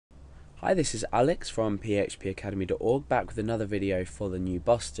Hi, this is Alex from phpacademy.org, back with another video for the new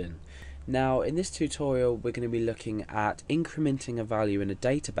Boston. Now, in this tutorial we're going to be looking at incrementing a value in a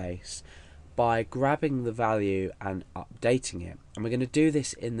database by grabbing the value and updating it. And we're going to do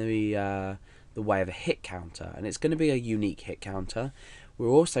this in the way of a hit counter, and it's going to be a unique hit counter. We're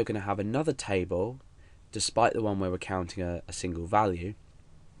also going to have another table, despite the one where we're counting a single value.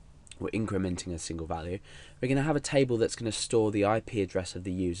 We're incrementing a single value. We're going to have a table that's going to store the IP address of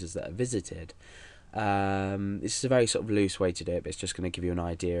the users that are visited. This is a very sort of loose way to do it, but it's just going to give you an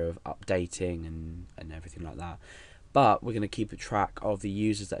idea of updating and everything like that. But we're going to keep a track of the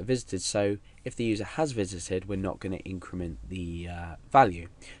users that are visited, so if the user has visited, we're not going to increment the value.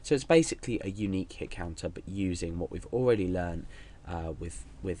 So it's basically a unique hit counter, but using what we've already learned with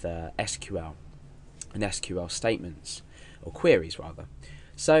SQL and SQL statements, or queries rather.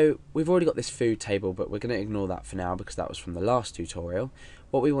 So we've already got this food table, but we're going to ignore that for now because that was from the last tutorial.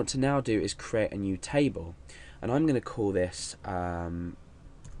 What we want to now do is create a new table, and I'm going to call this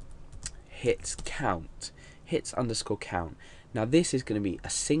hits count, hits underscore count. Now this is going to be a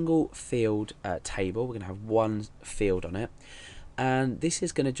single field table. We're going to have one field on it, and this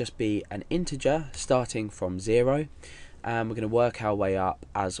is going to just be an integer starting from 0. And we're going to work our way up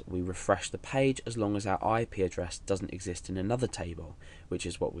as we refresh the page, as long as our IP address doesn't exist in another table, which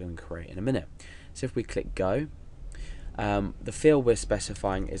is what we're going to create in a minute. So if we click go, the field we're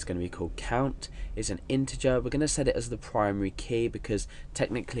specifying is going to be called count. It's an integer. We're going to set it as the primary key because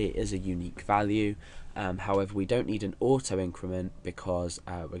technically it is a unique value. However, we don't need an auto increment because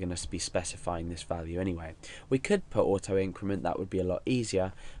we're going to be specifying this value anyway. We could put auto increment, that would be a lot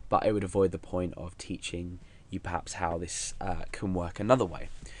easier, but it would avoid the point of teaching you perhaps how this can work another way.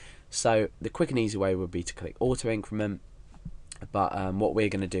 So the quick and easy way would be to click auto increment, but what we're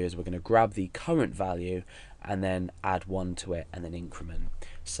going to do is we're going to grab the current value and then add 1 to it and then increment.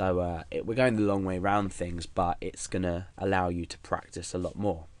 So we're going the long way around things, but it's going to allow you to practice a lot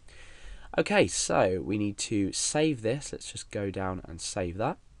more. Okay, so we need to save this. Let's just go down and save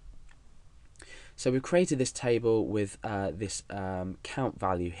that. So we've created this table with this count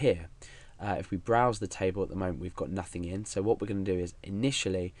value here. If we browse the table at the moment, we've got nothing in. So what we're going to do is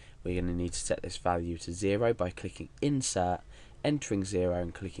initially we're going to need to set this value to 0 by clicking insert, entering 0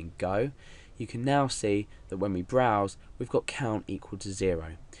 and clicking go. You can now see that when we browse, we've got count equal to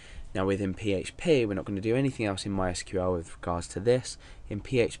 0. Now within PHP, we're not going to do anything else in MySQL with regards to this. In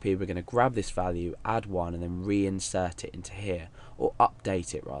PHP, we're going to grab this value, add 1 and then reinsert it into here, or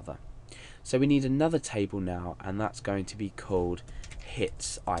update it rather. So we need another table now, and that's going to be called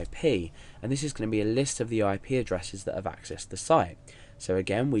hits IP, and this is going to be a list of the IP addresses that have accessed the site. So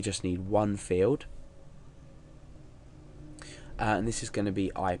again, we just need one field, and this is going to be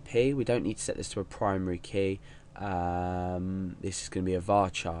IP. We don't need to set this to a primary key. This is going to be a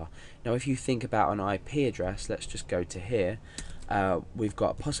varchar. Now if you think about an IP address, let's just go to here. We've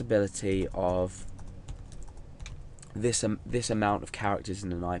got a possibility of this amount of characters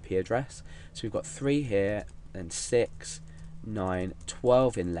in an IP address. So we've got 3 here, then 6, 9,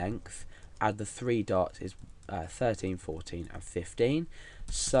 12 in length. Add the 3 dots is 13, 14 and 15.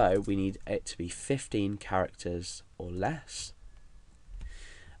 So we need it to be 15 characters or less.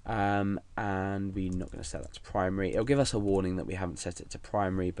 And we're not going to set that to primary. It'll give us a warning that we haven't set it to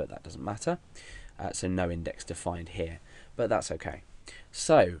primary, but that doesn't matter. So no index defined here, but that's okay.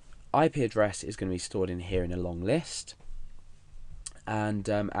 So IP address is going to be stored in here in a long list, and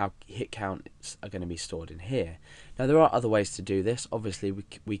our hit counts are going to be stored in here. Now there are other ways to do this. Obviously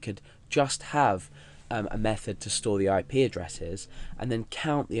we could just have a method to store the IP addresses and then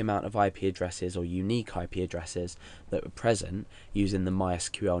count the amount of IP addresses or unique IP addresses that were present using the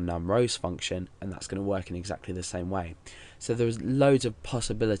MySQL numRows function, and that's going to work in exactly the same way. So there's loads of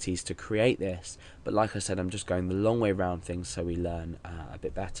possibilities to create this, but like I said, I'm just going the long way around things so we learn a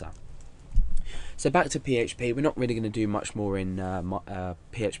bit better. So back to PHP, we're not really going to do much more in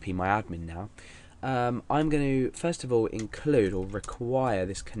PHP MyAdmin now. I'm going to first of all include or require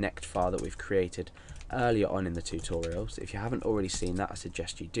this connect file that we've created earlier on in the tutorials. If you haven't already seen that, I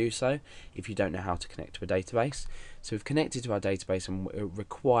suggest you do so if you don't know how to connect to a database. So we've connected to our database and we're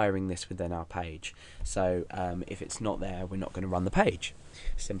requiring this within our page. So if it's not there, we're not going to run the page.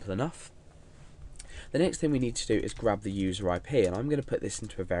 Simple enough. The next thing we need to do is grab the user IP, and I'm going to put this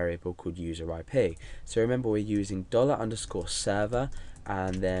into a variable called user IP. So remember, we're using $_server,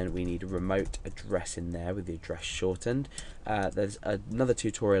 and then we need a remote address in there with the address shortened. There's another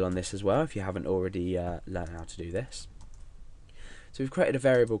tutorial on this as well if you haven't already learned how to do this. So we've created a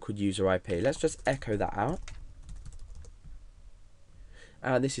variable called user IP. Let's just echo that out.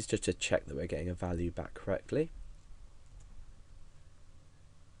 This is just to check that we're getting a value back correctly.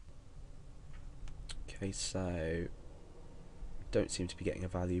 Okay, so don't seem to be getting a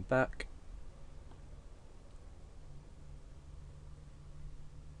value back.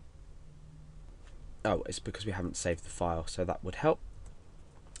 Oh, it's because we haven't saved the file, so that would help.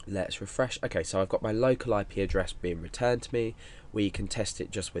 Let's refresh. Okay, so I've got my local IP address being returned to me. We can test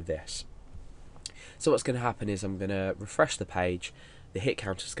it just with this. So what's going to happen is I'm going to refresh the page, the hit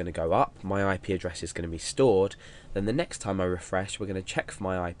counter is going to go up, my IP address is going to be stored, then the next time I refresh we're going to check for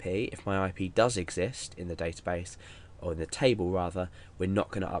my IP. If my IP does exist in the database, or in the table rather, we're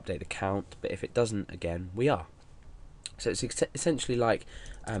not going to update the count, but if it doesn't, again, we are. So it's essentially like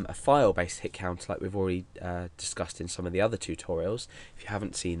a file-based hit counter like we've already discussed in some of the other tutorials. If you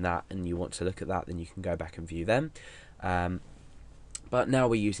haven't seen that and you want to look at that, then you can go back and view them. But now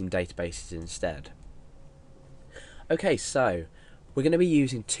we're using databases instead. Okay, so we're going to be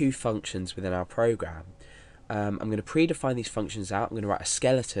using two functions within our program. I'm going to predefine these functions out. I'm going to write a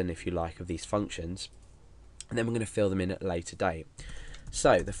skeleton, if you like, of these functions, and then we're going to fill them in at a later date.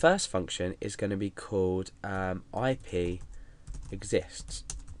 So the first function is going to be called IP exists,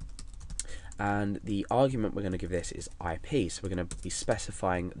 and the argument we're going to give this is IP. So we're going to be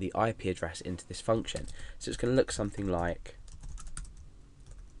specifying the IP address into this function. So it's going to look something like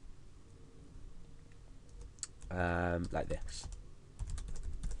this.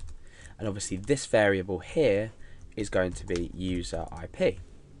 And obviously this variable here is going to be user IP.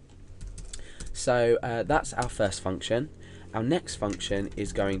 So that's our first function. Our next function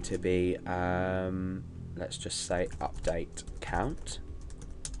is going to be, let's just say update count.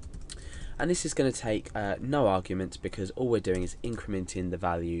 And this is going to take no arguments because all we're doing is incrementing the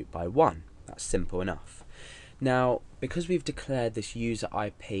value by 1. That's simple enough. Now, because we've declared this user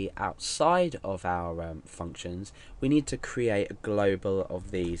IP outside of our functions, we need to create a global of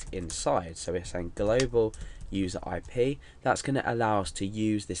these inside. So we're saying global user IP. That's going to allow us to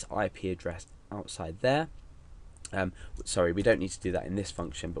use this IP address outside there. Sorry, we don't need to do that in this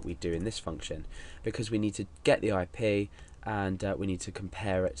function, but we do in this function because we need to get the IP and we need to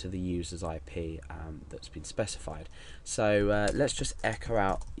compare it to the user's IP that's been specified. So let's just echo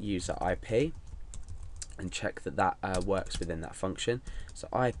out user IP and check that that works within that function. So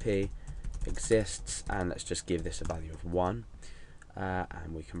IP exists, and let's just give this a value of 1,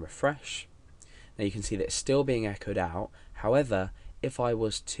 and we can refresh. Now you can see that it's still being echoed out. However, if I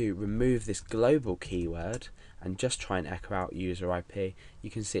was to remove this global keyword and just try and echo out user IP, you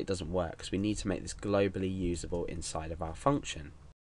can see it doesn't work because we need to make this globally usable inside of our function.